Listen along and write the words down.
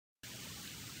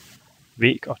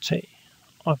væg og tag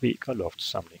og væg- og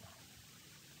loftsamlinger.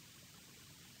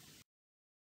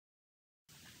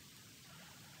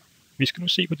 Vi skal nu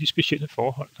se på de specielle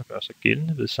forhold, der gør sig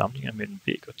gældende ved samlinger mellem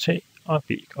væg og tag og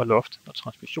væg og loft, når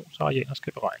transmissionsarealer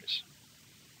skal beregnes.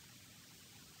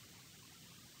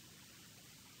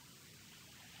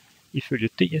 Ifølge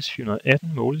DS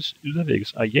 418 måles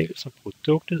ydervægges areal som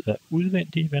produktet af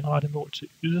udvendige vandrettemål til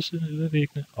ydersiden af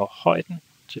ydervæggene og højden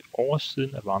til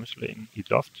oversiden af varmeisoleringen i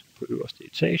loft på øverste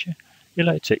etage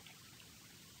eller et tag.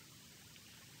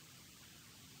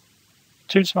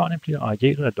 Tilsvarende bliver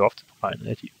arealet af loftet beregnet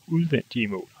af de udvendige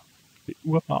mål. Ved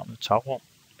uopvarmet tagrum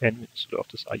anvendes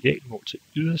loftets arealmål til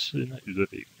ydersiden af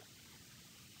ydervæggene.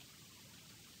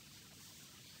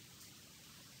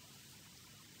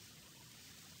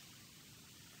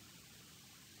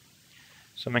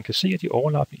 Som man kan se af de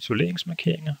overlappende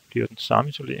isoleringsmarkeringer, bliver den samme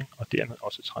isolering og dermed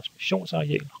også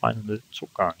transmissionsareal regnet med 2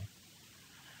 gange.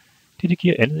 Dette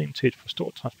giver anledning til et for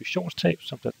stort transmissionstab,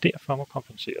 som der derfor må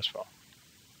kompenseres for.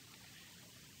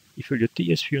 Ifølge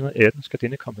DS 418 skal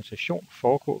denne kompensation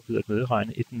foregå ved at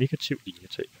medregne et negativt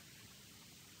linjetab.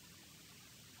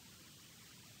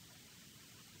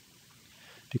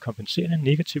 Det kompenserende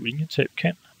negative linjetab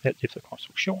kan, alt efter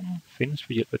konstruktionen, findes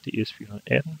ved hjælp af DS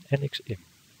 418 Annex M.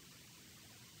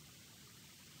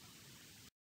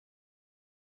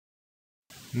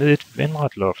 Med et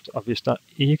vandret loft, og hvis der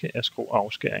ikke er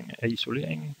skroafskæring af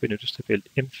isoleringen, benyttes tabel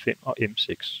M5 og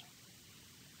M6.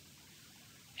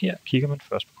 Her kigger man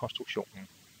først på konstruktionen.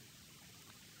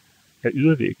 Er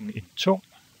ydervæggen en tung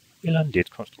eller en let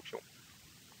konstruktion?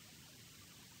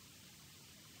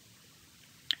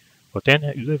 Hvordan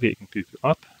er ydervæggen bygget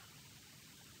op?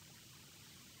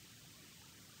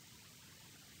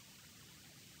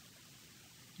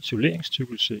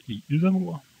 Isoleringstykkelse i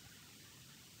ydermur.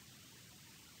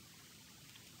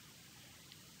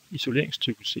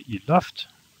 Isoleringstykkelse i loft.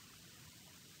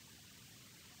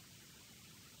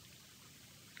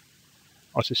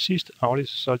 Og til sidst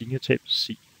aflæses så linjetab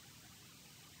C.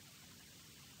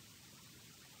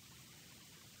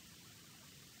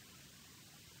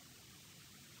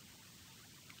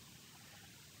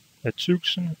 Er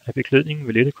tykkelsen af beklædningen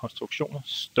ved lette konstruktioner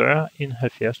større end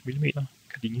 70 mm,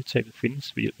 kan linjetabet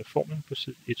findes ved hjælp af formlen på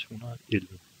side 111.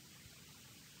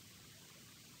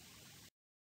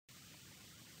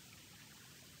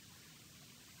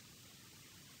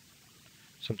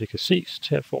 Som det kan ses,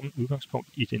 tager formen udgangspunkt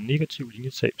i det negative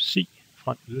linjetab C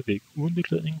fra en ydervæg uden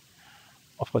beklædning,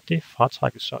 og fra det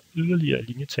fratrækkes så yderligere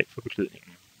linjetab for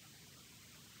beklædningen.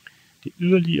 Det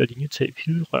yderligere linjetab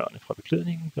hidrørende fra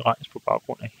beklædningen beregnes på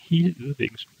baggrund af hele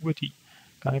ydervæggens uværdi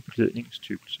gange beklædningens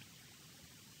tykkelse.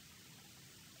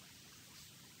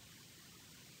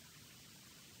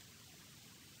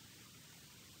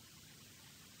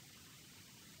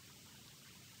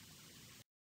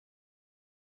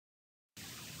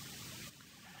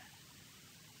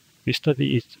 Hvis der ved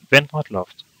et vandret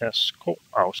loft er skrå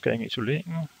afskæring af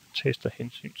isoleringen, tages der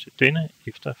hensyn til denne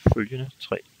efter følgende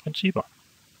 3 principper.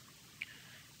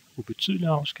 Ubetydelig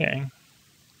afskæring,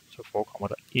 så forekommer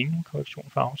der ingen korrektion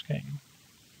for afskæringen.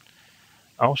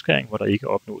 Afskæring, hvor der ikke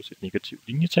opnås et negativt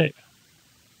linjetab.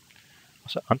 Og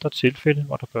så andre tilfælde,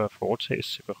 hvor der bør foretages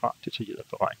separat detaljeret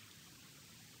beregning.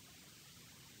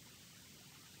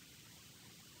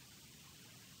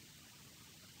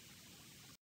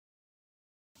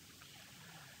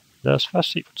 Lad os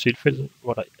først se på tilfældet,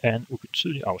 hvor der er en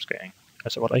ubetydelig afskæring,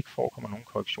 altså hvor der ikke forekommer nogen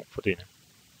korrektion for denne.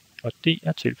 Og det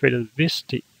er tilfældet, hvis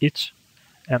D1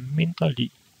 er mindre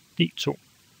lig D2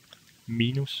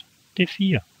 minus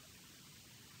D4.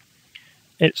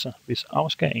 Altså hvis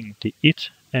afskæringen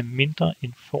D1 er mindre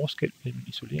end forskel mellem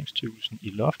isoleringstykkelsen i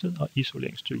loftet og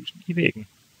isoleringstykkelsen i væggen.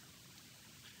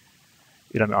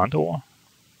 Eller med andre ord,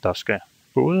 der skal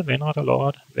både vandret og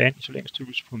lodret være en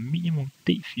isoleringstykkelse på minimum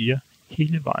D4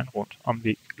 hele vejen rundt om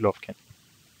væg-loftkanten.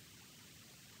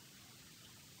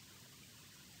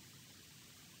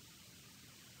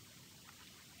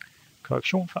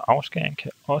 Korrektion for afskæring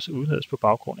kan også udledes på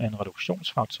baggrund af en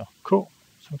reduktionsfaktor K,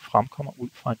 som fremkommer ud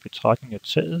fra en betragtning af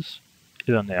tagets,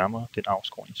 eller nærmere den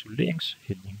afskårne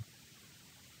isoleringshældning.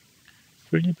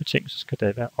 Følgende betingelse skal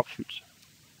da være opfyldt.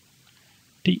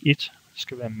 D1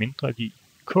 skal være mindre lig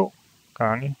K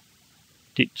gange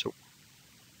D2.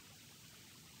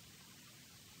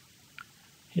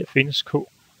 Her findes K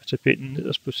af tabellen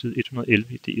nederst på side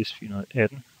 111 i DS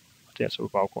 418, og det er altså på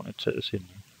baggrund af tagets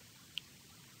hældning.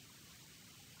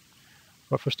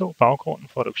 For at forstå baggrunden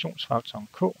for reduktionsfaktoren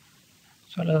K,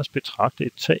 så lad os betragte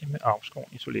et tag med afskåren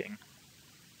isolering.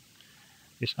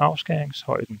 Hvis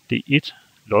afskæringshøjden D1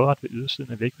 lodret ved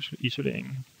ydersiden af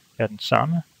vægisoleringen er den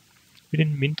samme vil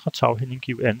en mindre taghældning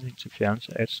give anledning til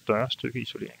fjernelse af et større stykke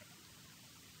isolering.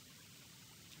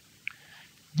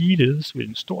 Ligeledes vil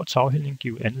en stor taghældning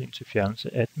give anledning til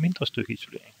fjernelse af et mindre stykke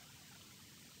isolering.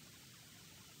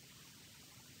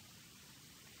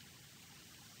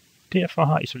 Derfor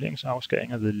har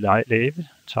isoleringsafskæringer ved lave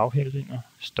taghældninger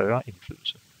større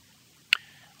indflydelse.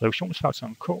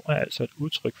 Reduktionsfaktoren K er altså et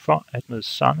udtryk for, at med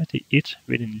samme D1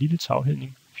 vil en lille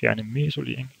taghældning fjerne mere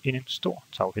isolering end en stor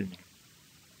taghældning.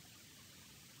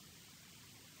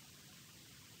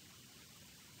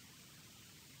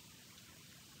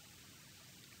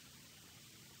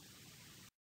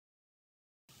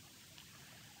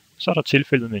 Så er der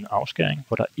tilfældet med en afskæring,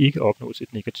 hvor der ikke opnås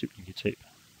et negativt linjetab.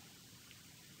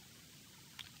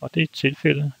 Og det er et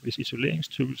tilfælde, hvis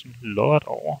isoleringstykkelsen lodret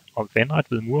over og vandret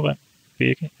ved murrem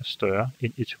begge er større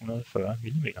end 140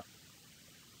 mm.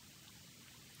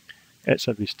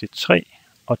 Altså hvis det 3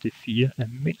 og det 4 er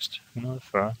mindst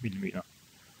 140 mm,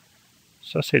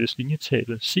 så sættes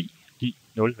linjetabet C lig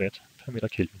 0 watt per meter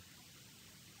Kelvin.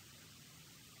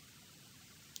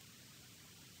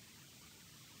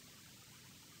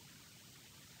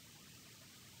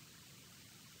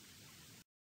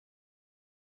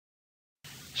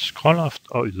 Skråloft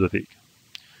og ydervæg.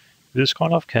 Ved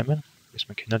skråloft kan man, hvis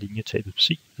man kender linjetabet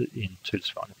psi ved en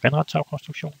tilsvarende vandret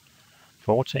tagkonstruktion,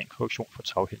 foretage en korrektion for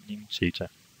taghældningen θ.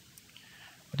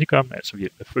 Og det gør man altså ved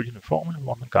hjælp af følgende formel,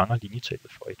 hvor man ganger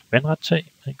linjetabet for et vandret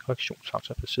tag med en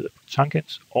korrektionsfaktor baseret på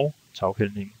tangens og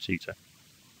taghældningen θ.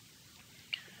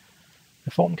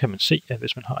 Med formlen kan man se, at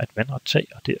hvis man har et vandret tag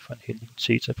og derfor en hældning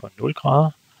θ på 0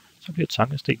 grader, så bliver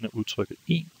tankensdelen af udtrykket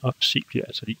 1, og psi bliver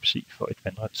altså lige psi for et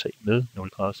vandret tag med 0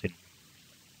 graders hældning.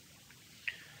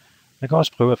 Man kan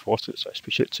også prøve at forestille sig et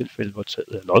specielt tilfælde, hvor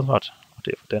taget er lodret, og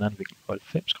derfor danner en vinkel på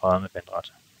 90 grader med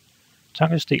vandret.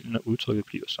 Tankensdelen af udtrykket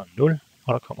bliver så 0,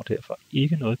 og der kommer derfor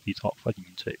ikke noget bidrag fra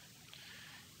linjetab.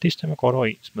 Det stemmer godt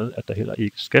overens med, at der heller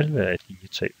ikke skal være et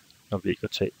linjetab, når væg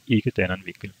og tag ikke danner en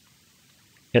vinkel.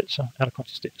 Altså er der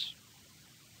konsistens.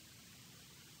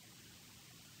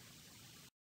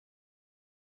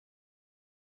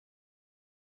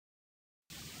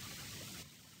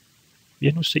 Vi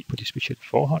har nu set på de specielle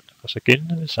forhold, der gør sig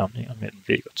gældende ved samlinger mellem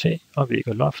væg og tag og væg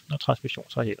og loft, når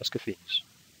transmissionsarealer skal findes.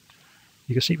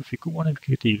 Vi kan se på figurerne, at vi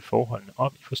kan dele forholdene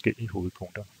op i forskellige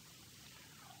hovedpunkter.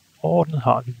 Overordnet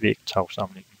har vi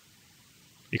væg-tag-samlingen.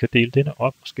 Vi kan dele denne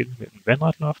op og skelne mellem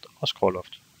vandret loft og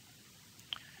skråloft.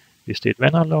 Hvis det er et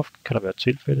vandret loft, kan der være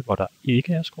tilfælde, hvor der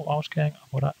ikke er skråafskæring, og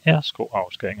hvor der er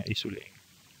skråafskæring af isoleringen.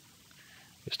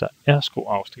 Hvis der er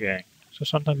skråafskæring, så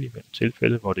sondrer vi mellem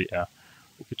tilfælde, hvor det er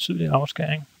ubetydelig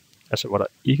afskæring, altså hvor der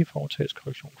ikke foretages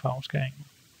korrektion for afskæringen,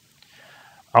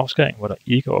 afskæring, hvor der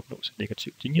ikke opnås et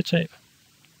negativt linjetab,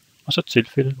 og så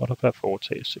tilfælde, hvor der bør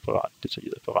foretages separat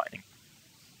detaljeret beregning.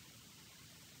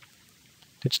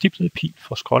 Den stiplede pil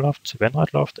fra skråloft til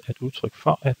vandret loft er et udtryk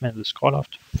for, at man ved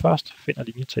skråloft først finder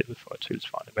linjetabet for et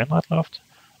tilsvarende vandret loft,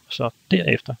 og så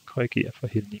derefter korrigerer for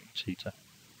hældningen θ.